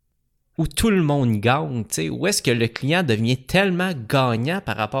où tout le monde gagne. Où est-ce que le client devient tellement gagnant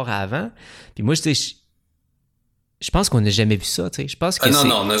par rapport à avant? Puis moi, je pense qu'on n'a jamais vu ça, tu sais. Je pense que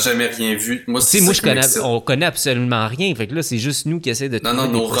non, on n'a jamais rien vu. Moi, on connaît absolument rien. Fait que là, c'est juste nous qui essaie de trouver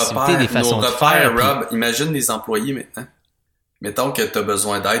des possibilités, des façons de faire. Rob, imagine les employés maintenant. Mettons que tu as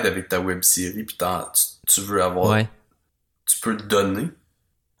besoin d'aide avec ta web-série, puis tu veux avoir... Ouais. Tu peux donner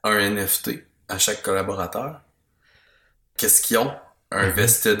un NFT à chaque collaborateur. Qu'est-ce qu'ils ont? Un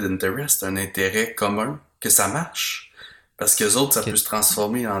vested interest, un intérêt commun, que ça marche. Parce qu'eux autres, ça peut se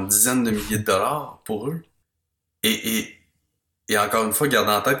transformer en dizaines de milliers de dollars pour eux. Et encore une fois, garde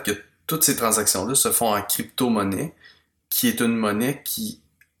en tête que toutes ces transactions-là se font en crypto-monnaie, qui est une monnaie qui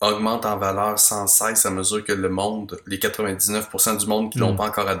augmente en valeur sans cesse à mesure que le monde, les 99% du monde qui l'ont pas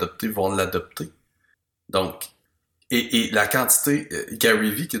encore adopté vont l'adopter. Donc, et la quantité, Gary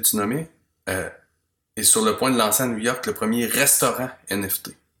Vee que tu nommais, est sur le point de lancer à New York le premier restaurant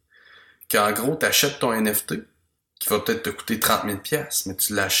NFT. Qu'en gros, tu achètes ton NFT, qui va peut-être te coûter 30 000 $, mais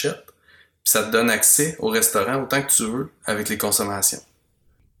tu l'achètes, puis ça te donne accès au restaurant autant que tu veux avec les consommations.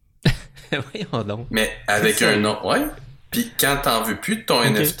 Voyons donc. Mais avec un nom, ouais. Puis quand t'en veux plus de ton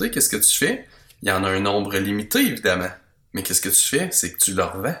NFT, qu'est-ce que tu fais? Il y en a un nombre limité, évidemment. Mais qu'est-ce que tu fais? C'est que tu le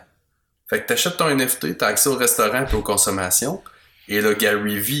revends. Fait que t'achètes ton NFT, t'as accès au restaurant et aux consommations. Et là,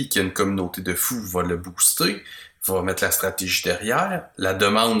 Gary Vee, qui a une communauté de fous, va le booster, va mettre la stratégie derrière. La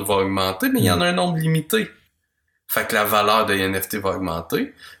demande va augmenter, mais il y en a un nombre limité. Fait que la valeur de NFT va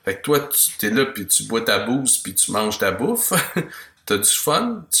augmenter. Fait que toi, tu t'es là, puis tu bois ta bouse, puis tu manges ta bouffe. T'as du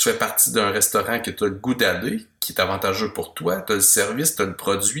fun, tu fais partie d'un restaurant que t'as le goût d'aller, qui est avantageux pour toi, t'as le service, t'as le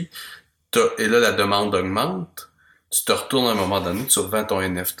produit, et là, la demande augmente. Tu te retournes à un moment donné, tu revends ton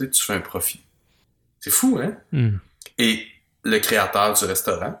NFT, tu fais un profit. C'est fou, hein? Et le créateur du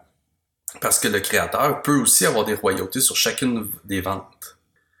restaurant, parce que le créateur peut aussi avoir des royautés sur chacune des ventes.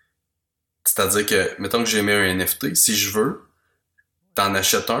 C'est-à-dire que, mettons que j'ai mis un NFT, si je veux, t'en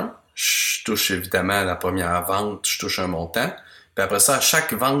achètes un, je touche évidemment à la première vente, je touche un montant, puis après ça, à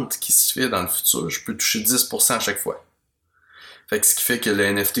chaque vente qui se fait dans le futur, je peux toucher 10% à chaque fois. Fait que ce qui fait que le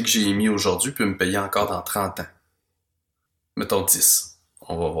NFT que j'ai émis aujourd'hui peut me payer encore dans 30 ans. Mettons 10.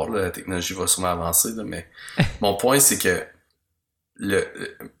 On va voir, là, la technologie va sûrement avancer, là, mais mon point, c'est que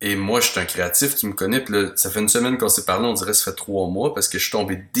et moi, je suis un créatif, tu me connais, puis là, ça fait une semaine qu'on s'est parlé, on dirait que ça fait 3 mois, parce que je suis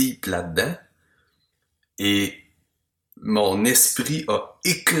tombé deep là-dedans, et mon esprit a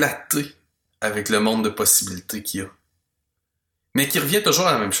éclaté avec le monde de possibilités qu'il y a. Mais qui revient toujours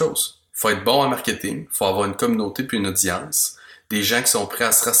à la même chose. Faut être bon en marketing, faut avoir une communauté puis une audience, des gens qui sont prêts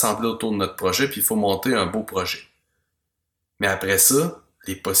à se rassembler autour de notre projet, puis il faut monter un beau projet. Mais après ça,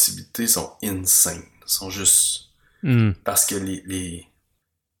 les possibilités sont insane, sont juste... Parce que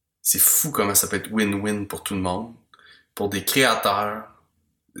c'est fou comment ça peut être win-win pour tout le monde. Pour des créateurs,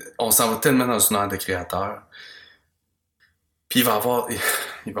 on s'en va tellement dans une ère de créateurs. Puis il va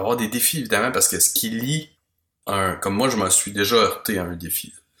y avoir des défis, évidemment, parce que ce qui lie comme moi, je me suis déjà heurté à un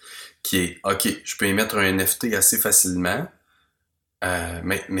défi, qui est, OK, je peux émettre un NFT assez facilement,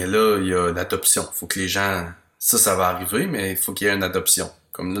 mais là, il y a l'adoption. Faut que les gens... Ça va arriver, mais il faut qu'il y ait une adoption.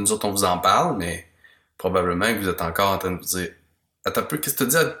 Comme là, nous autres, on vous en parle, mais probablement que vous êtes encore en train de vous dire « Attends un peu, qu'est-ce que tu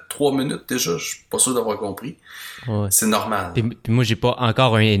dis à 3 minutes déjà? Je suis pas sûr d'avoir compris. Ouais. » C'est normal. Puis moi, j'ai pas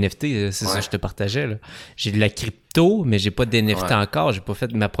encore un NFT, c'est ça que je te partageais. Là. J'ai de la crypto, mais j'ai pas de NFT encore. J'ai pas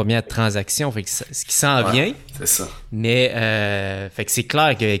fait ma première transaction. Fait que ce qui s'en vient. C'est ça. Mais fait que c'est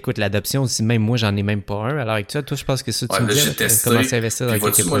clair que, écoute, l'adoption, si même moi, j'en ai même pas un. Alors actuelle, toi, je pense que ça, tu me dis, j'ai testé. Commencé à investir dans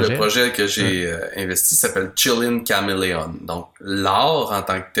quelques projets. Le projet que j'ai investi s'appelle Chillin' Chameleon. Donc, l'art en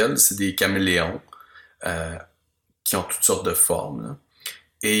tant que tel, c'est des caméléons qui ont toutes sortes de formes. Là.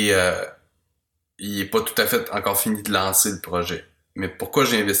 Et il est pas tout à fait encore fini de lancer le projet. Mais pourquoi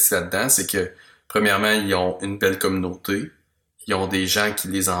j'ai investi là-dedans, c'est que premièrement, ils ont une belle communauté, ils ont des gens qui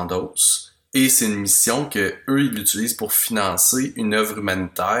les endossent, et c'est une mission que eux ils l'utilisent pour financer une œuvre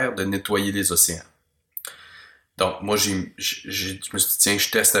humanitaire de nettoyer les océans. Donc moi, je me suis dit, tiens, je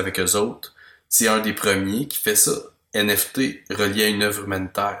teste avec eux autres. C'est un des premiers qui fait ça. NFT relié à une œuvre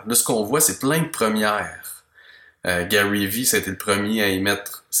humanitaire. Là, ce qu'on voit, c'est plein de premières. Gary Vee, ça a été le premier à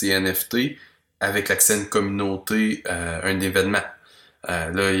émettre ses NFT avec l'accès à une communauté, un événement.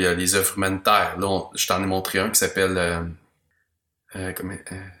 Là, il y a les œuvres humanitaires. Là, je t'en ai montré un qui s'appelle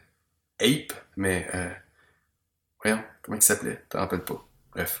Ape, mais voyons, comment il s'appelait? T'en rappelles pas.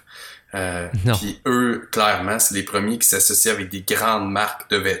 Bref. Puis eux, clairement, c'est les premiers qui s'associent avec des grandes marques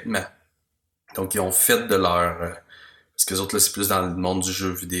de vêtements. Donc, ils ont fait de leur... parce que les autres, là, c'est plus dans le monde du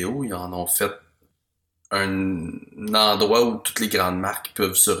jeu vidéo. Ils en ont fait un endroit où toutes les grandes marques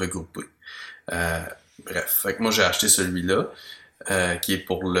peuvent se regrouper. Bref, fait que moi j'ai acheté celui-là qui est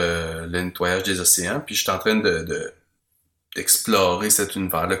pour le nettoyage des océans, puis je suis en train d'explorer cet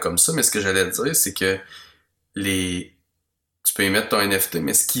univers-là comme ça, mais ce que j'allais dire, c'est que tu peux émettre ton NFT,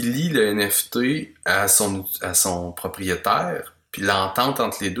 mais ce qui lie le NFT à son propriétaire, puis l'entente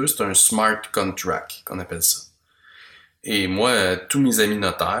entre les deux, c'est un smart contract qu'on appelle ça. Et moi, tous mes amis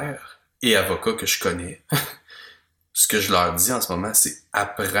notaires et avocats que je connais, ce que je leur dis en ce moment, c'est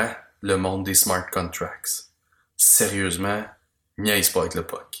apprends le monde des smart contracts. Sérieusement, niaise pas avec le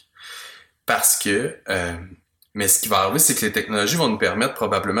POC. Parce que, mais ce qui va arriver, c'est que les technologies vont nous permettre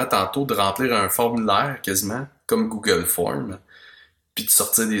probablement tantôt de remplir un formulaire quasiment, comme Google Form, puis de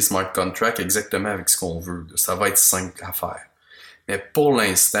sortir des smart contracts exactement avec ce qu'on veut. Ça va être simple à faire. Mais pour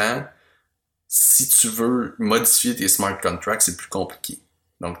l'instant, si tu veux modifier tes smart contracts, c'est plus compliqué.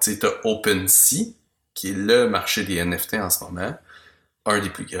 Donc, tu sais, t'as OpenSea, qui est le marché des NFT en ce moment, un des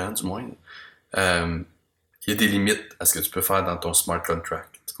plus grands du moins. Il y a des limites à ce que tu peux faire dans ton smart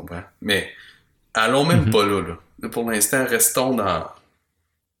contract, tu comprends? Mais allons même pas là. Pour l'instant, restons dans...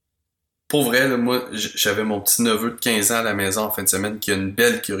 Pour vrai, là, moi, j'avais mon petit neveu de 15 ans à la maison en fin de semaine qui a une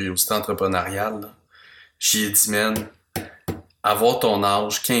belle curiosité entrepreneuriale. J'y ai dit, man, avoir ton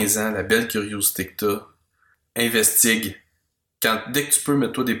âge, 15 ans, la belle curiosité que t'as, investigue. Dès que tu peux,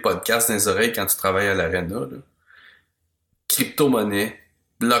 mets-toi des podcasts dans les oreilles quand tu travailles à l'Arena. Là. Crypto-monnaie,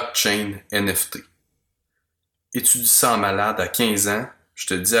 blockchain, NFT. Étudie ça en malade à 15 ans. Je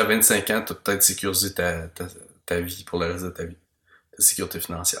te dis, à 25 ans, tu as peut-être sécurisé ta vie pour le reste de ta vie. Ta sécurité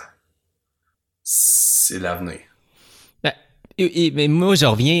financière. C'est l'avenir. Ben, mais moi, je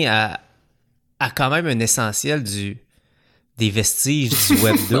reviens à quand même un essentiel des vestiges du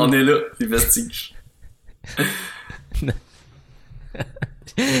Web 2. On est là, les vestiges.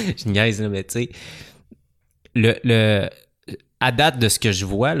 Je niaise, là, mais tu sais, à date de ce que je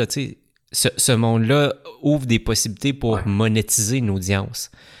vois, là, tu sais, ce monde-là ouvre des possibilités pour monétiser une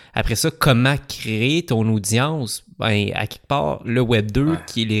audience. Après ça, comment créer ton audience? Ben, à quelque part, le Web 2,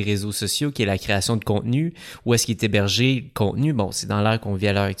 qui est les réseaux sociaux, qui est la création de contenu, où est-ce qu'il est hébergé le contenu, bon, c'est dans l'ère qu'on vit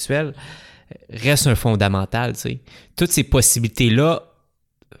à l'heure actuelle, reste un fondamental, tu sais. Toutes ces possibilités-là,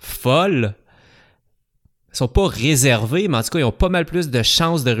 folles, sont pas réservées, mais en tout cas, ils ont pas mal plus de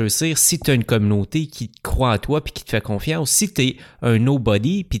chances de réussir si tu as une communauté qui croit en toi puis qui te fait confiance. Si tu es un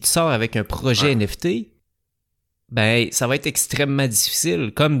nobody puis tu sors avec un projet NFT, ben ça va être extrêmement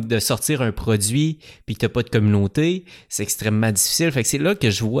difficile. Comme de sortir un produit puis que tu n'as pas de communauté, c'est extrêmement difficile. Fait que c'est là que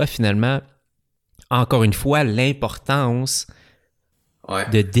je vois finalement, encore une fois, l'importance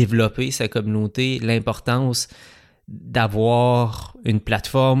de développer sa communauté, l'importance d'avoir une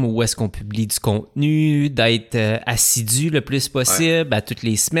plateforme où est-ce qu'on publie du contenu, d'être assidu le plus possible à toutes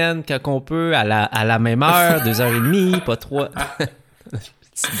les semaines quand on peut, à la même heure, 2h30, pas 3.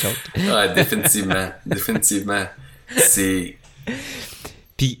 Petite joke. Ouais, définitivement. C'est...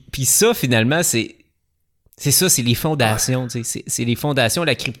 Puis ça, finalement, c'est ça, c'est les fondations. Tu sais, c'est les fondations.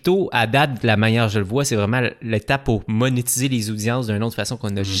 La crypto, à date, de la manière dont je le vois, c'est vraiment l'étape pour monétiser les audiences d'une autre façon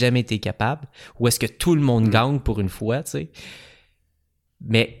qu'on n'a jamais été capable. Où est-ce que tout le monde gagne pour une fois, tu sais.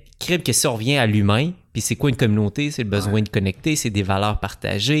 Mais crime que si on revient à l'humain, puis c'est quoi une communauté? C'est le besoin de connecter, c'est des valeurs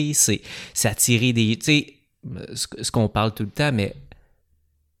partagées, c'est attirer des... Tu sais, ce qu'on parle tout le temps, mais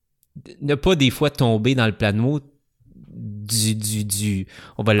ne pas des fois tomber dans le plan de mots du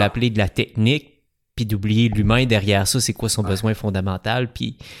on va l'appeler de la technique, puis d'oublier l'humain derrière ça, c'est quoi son besoin fondamental,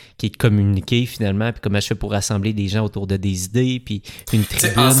 puis qui est de communiquer finalement, puis comment je fais pour rassembler des gens autour de des idées, puis une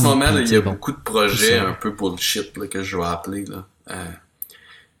tribune. En ce moment, il y a beaucoup de projets un peu bullshit là, que je vais appeler, là,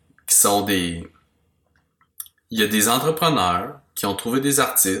 qui sont des... Il y a des entrepreneurs qui ont trouvé des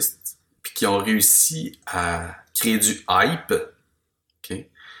artistes, puis qui ont réussi à créer du hype, ok?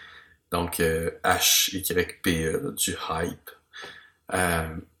 Donc, H-Y-P-E, du hype.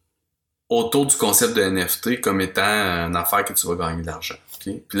 Autour du concept de NFT comme étant une affaire que tu vas gagner de l'argent.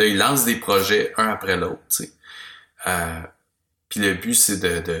 Okay? Puis là, ils lancent des projets un après l'autre. Tu sais. Puis le but, c'est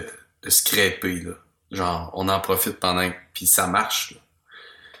de scraper. Là. Genre, on en profite pendant... Puis ça marche. Là.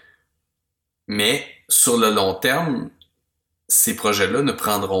 Mais sur le long terme, ces projets-là ne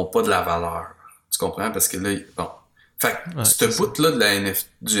prendront pas de la valeur. Tu comprends? Parce que là, bon... Fait que ce bout-là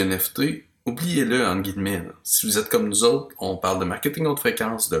du NFT... Oubliez-le, entre guillemets. Là. Si vous êtes comme nous autres, on parle de marketing haute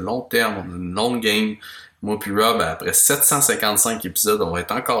fréquence, de long terme, on a une longue game. Moi puis Rob, après 755 épisodes, on va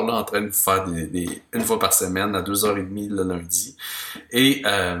être encore là en train de vous faire une fois par semaine à 2h30 le lundi. Et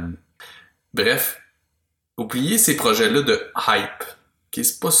bref, oubliez ces projets-là de hype. Okay?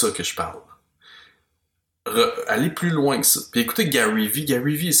 C'est pas ça que je parle. Allez plus loin que ça. Puis écoutez Gary Vee.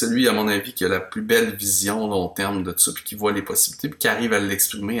 Gary Vee est celui, à mon avis, qui a la plus belle vision long terme de tout ça, puis qui voit les possibilités, puis qui arrive à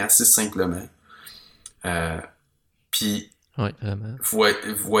l'exprimer assez simplement. Puis, vraiment.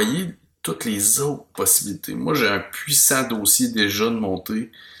 Voyez toutes les autres possibilités. Moi, j'ai un puissant dossier déjà de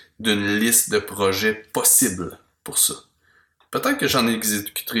montée d'une liste de projets possibles pour ça. Peut-être que j'en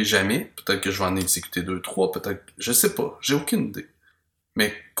exécuterai jamais, peut-être que je vais en exécuter 2, 3, peut-être, je sais pas, j'ai aucune idée.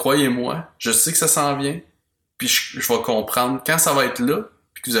 Mais croyez-moi, je sais que ça s'en vient. puis je vais comprendre quand ça va être là,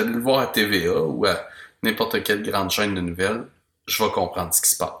 puis que vous allez le voir à TVA ou à n'importe quelle grande chaîne de nouvelles, je vais comprendre ce qui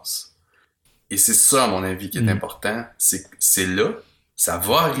se passe. Et c'est ça, à mon avis, qui est important. C'est là, ça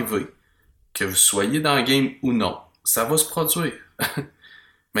va arriver, que vous soyez dans le game ou non. Ça va se produire.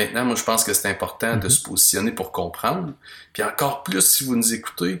 Maintenant, moi, je pense que c'est important de se positionner pour comprendre. Puis encore plus, si vous nous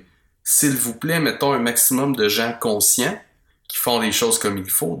écoutez, s'il vous plaît, mettons un maximum de gens conscients qui font les choses comme il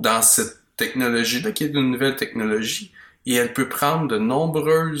faut dans cette technologie-là, qui est une nouvelle technologie, et elle peut prendre de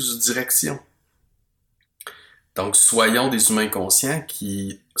nombreuses directions. Donc, soyons des humains conscients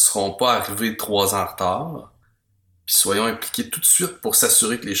qui seront pas arrivés 3 ans en retard, puis soyons impliqués tout de suite pour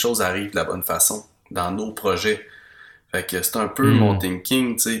s'assurer que les choses arrivent de la bonne façon dans nos projets. Fait que c'est un peu mon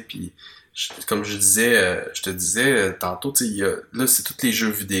thinking, tu sais, puis comme je te disais tantôt, tu sais, là, c'est tous les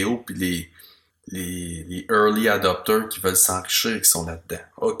jeux vidéo puis les early adopters qui veulent s'enrichir qui sont là-dedans.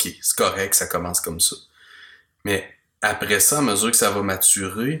 OK, c'est correct, ça commence comme ça. Mais après ça, à mesure que ça va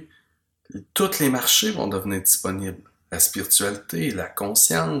maturer, tous les marchés vont devenir disponibles. La spiritualité, la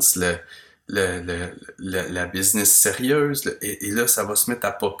conscience, la business sérieuse, et là, ça va se mettre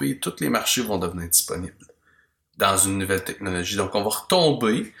à popper. Tous les marchés vont devenir disponibles dans une nouvelle technologie. Donc, on va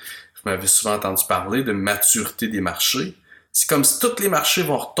retomber, je m'avais souvent entendu parler de maturité des marchés. C'est comme si tous les marchés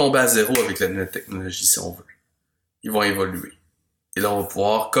vont retomber à zéro avec la nouvelle technologie, si on veut. Ils vont évoluer. Et là, on va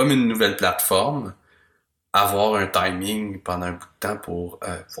pouvoir, comme une nouvelle plateforme, avoir un timing pendant un bout de temps pour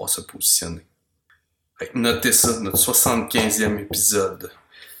pouvoir se positionner. Fait que notez ça, notre 75e épisode.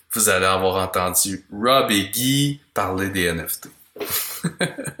 Vous allez avoir entendu Rob et Guy parler des NFT.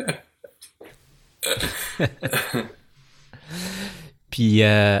 Puis,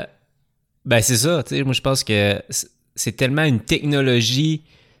 ben c'est ça, tu sais, moi je pense que c'est tellement une technologie,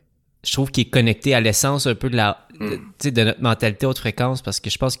 je trouve, qui est connectée à l'essence un peu de de notre mentalité haute fréquence, parce que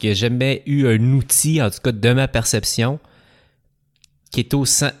je pense qu'il n'y a jamais eu un outil, en tout cas de ma perception, qui est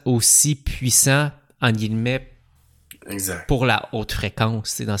aussi puissant, en guillemets, exact, pour la haute fréquence.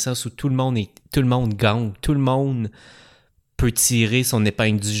 C'est dans le sens où tout le monde gagne, tout le monde peut tirer son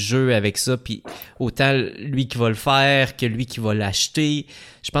épingle du jeu avec ça, puis autant lui qui va le faire que lui qui va l'acheter.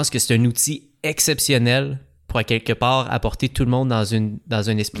 Je pense que c'est un outil exceptionnel pour à quelque part apporter tout le monde dans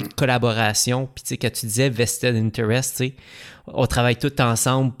un esprit de collaboration. Puis tu sais, quand tu disais vested interest, tu sais, on travaille tous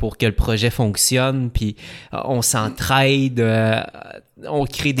ensemble pour que le projet fonctionne, puis on s'entraide, on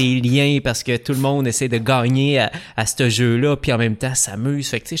crée des liens parce que tout le monde essaie de gagner à ce jeu-là, puis en même temps s'amuse.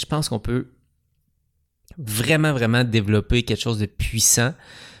 Fait que tu sais, je pense qu'on peut vraiment, vraiment développer quelque chose de puissant.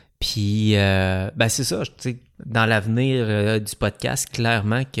 Puis, ben c'est ça, tu sais, dans l'avenir du podcast,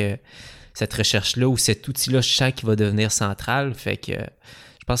 clairement que cette recherche-là ou cet outil-là, je sens qu'il va devenir central. Fait que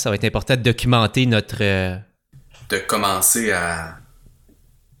je pense que ça va être important de documenter notre... de commencer à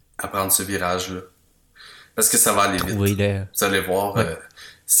prendre ce virage-là. Parce que ça va aller vite. Oui, vous allez voir, ouais.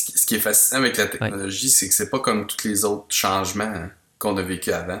 Ce qui est fascinant avec la technologie, c'est que c'est pas comme tous les autres changements qu'on a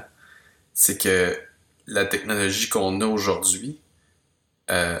vécu avant. C'est que la technologie qu'on a aujourd'hui,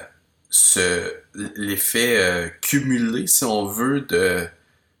 l'effet cumulé, si on veut, de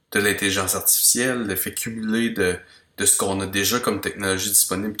l'intelligence artificielle, l'effet cumulé de ce qu'on a déjà comme technologie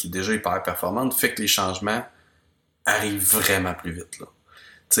disponible qui est déjà hyper performante, fait que les changements arrivent vraiment plus vite, là.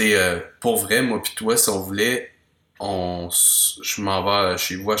 Tu sais, pour vrai, moi pis toi, si on voulait, je m'en vais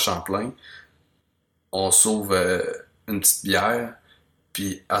chez vous à Champlain, on sauve une petite bière,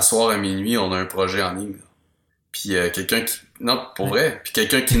 puis à soir à minuit, on a un projet en ligne. Puis quelqu'un qui... Non, pour vrai. Puis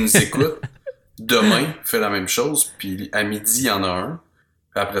quelqu'un qui nous écoute, demain, fait la même chose, puis à midi, il y en a un.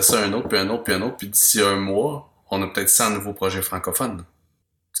 Puis après ça, un autre, puis un autre, puis un autre. Puis d'ici un mois, on a peut-être 100 nouveaux projets francophones.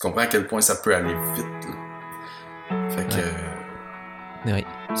 Tu comprends à quel point ça peut aller vite, là. Fait que... Oui.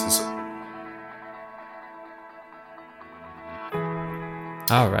 C'est ça.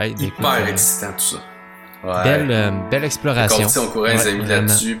 Alright. Hyper excitant, tout ça. Ouais. Belle exploration. On encourage les amis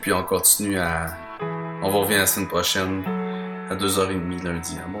là-dessus, puis on continue à... On va revenir la semaine prochaine à 2h30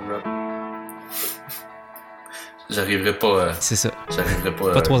 lundi, hein, mon Rob? J'arriverai pas... c'est ça. J'arriverai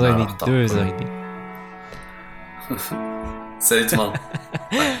pas... Pas 3h30, 2h30. Salut tout le monde.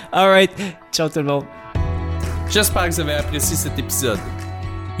 Alright. Ciao tout le monde. J'espère que vous avez apprécié cet épisode.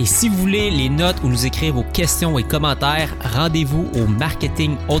 Et si vous voulez les notes ou nous écrire vos questions et commentaires, rendez-vous au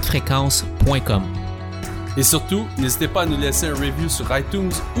marketinghautefréquence.com. Et surtout, n'hésitez pas à nous laisser un review sur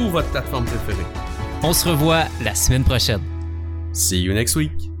iTunes ou votre plateforme préférée. On se revoit la semaine prochaine. See you next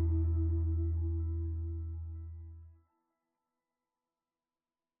week.